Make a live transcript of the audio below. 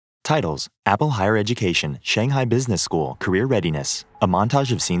Titles: Apple Higher Education, Shanghai Business School, Career Readiness. A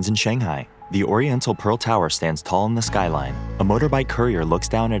montage of scenes in Shanghai. The Oriental Pearl Tower stands tall in the skyline. A motorbike courier looks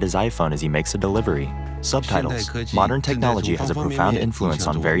down at his iPhone as he makes a delivery. Subtitles: Modern technology has a profound influence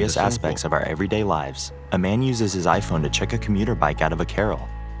on various aspects of our everyday lives. A man uses his iPhone to check a commuter bike out of a carol.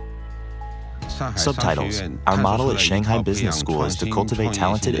 Subtitles: Our model at Shanghai Business School is to cultivate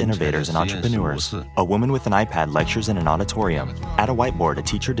talented innovators and entrepreneurs. A woman with an iPad lectures in an auditorium. At a whiteboard, a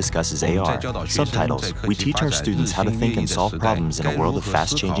teacher discusses AR. Subtitles: We teach our students how to think and solve problems in a world of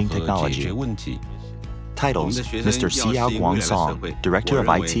fast-changing technology. Titles: Mr. Xiao Guangsong, Director of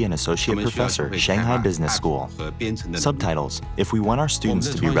IT and Associate Professor, Shanghai Business School. Subtitles: If we want our students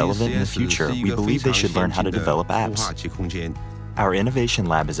to be relevant in the future, we believe they should learn how to develop apps. Our innovation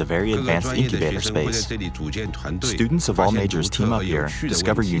lab is a very advanced incubator space. Students of all majors team up here,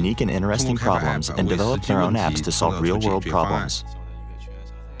 discover unique and interesting problems, and develop their own apps to solve real-world problems.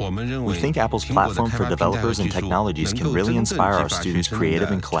 We think Apple's platform for developers and technologies can really inspire our students'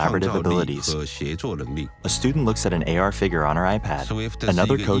 creative and collaborative abilities. A student looks at an AR figure on her iPad.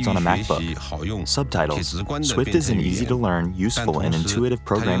 Another codes on a MacBook. Subtitles: Swift is an easy-to-learn, useful, and intuitive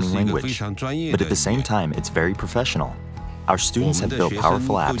programming language, but at the same time, it's very professional. Our students have built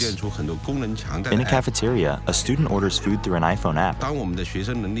powerful apps. In a cafeteria, a student orders food through an iPhone app.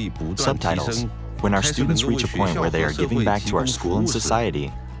 Subtitles: When our students reach a point where they are giving back to our school and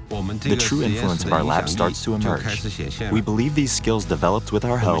society, the true influence of our lab starts to emerge. We believe these skills developed with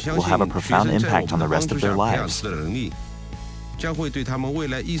our help will have a profound impact on the rest of their lives.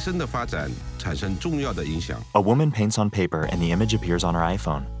 A woman paints on paper and the image appears on her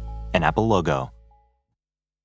iPhone. An Apple logo.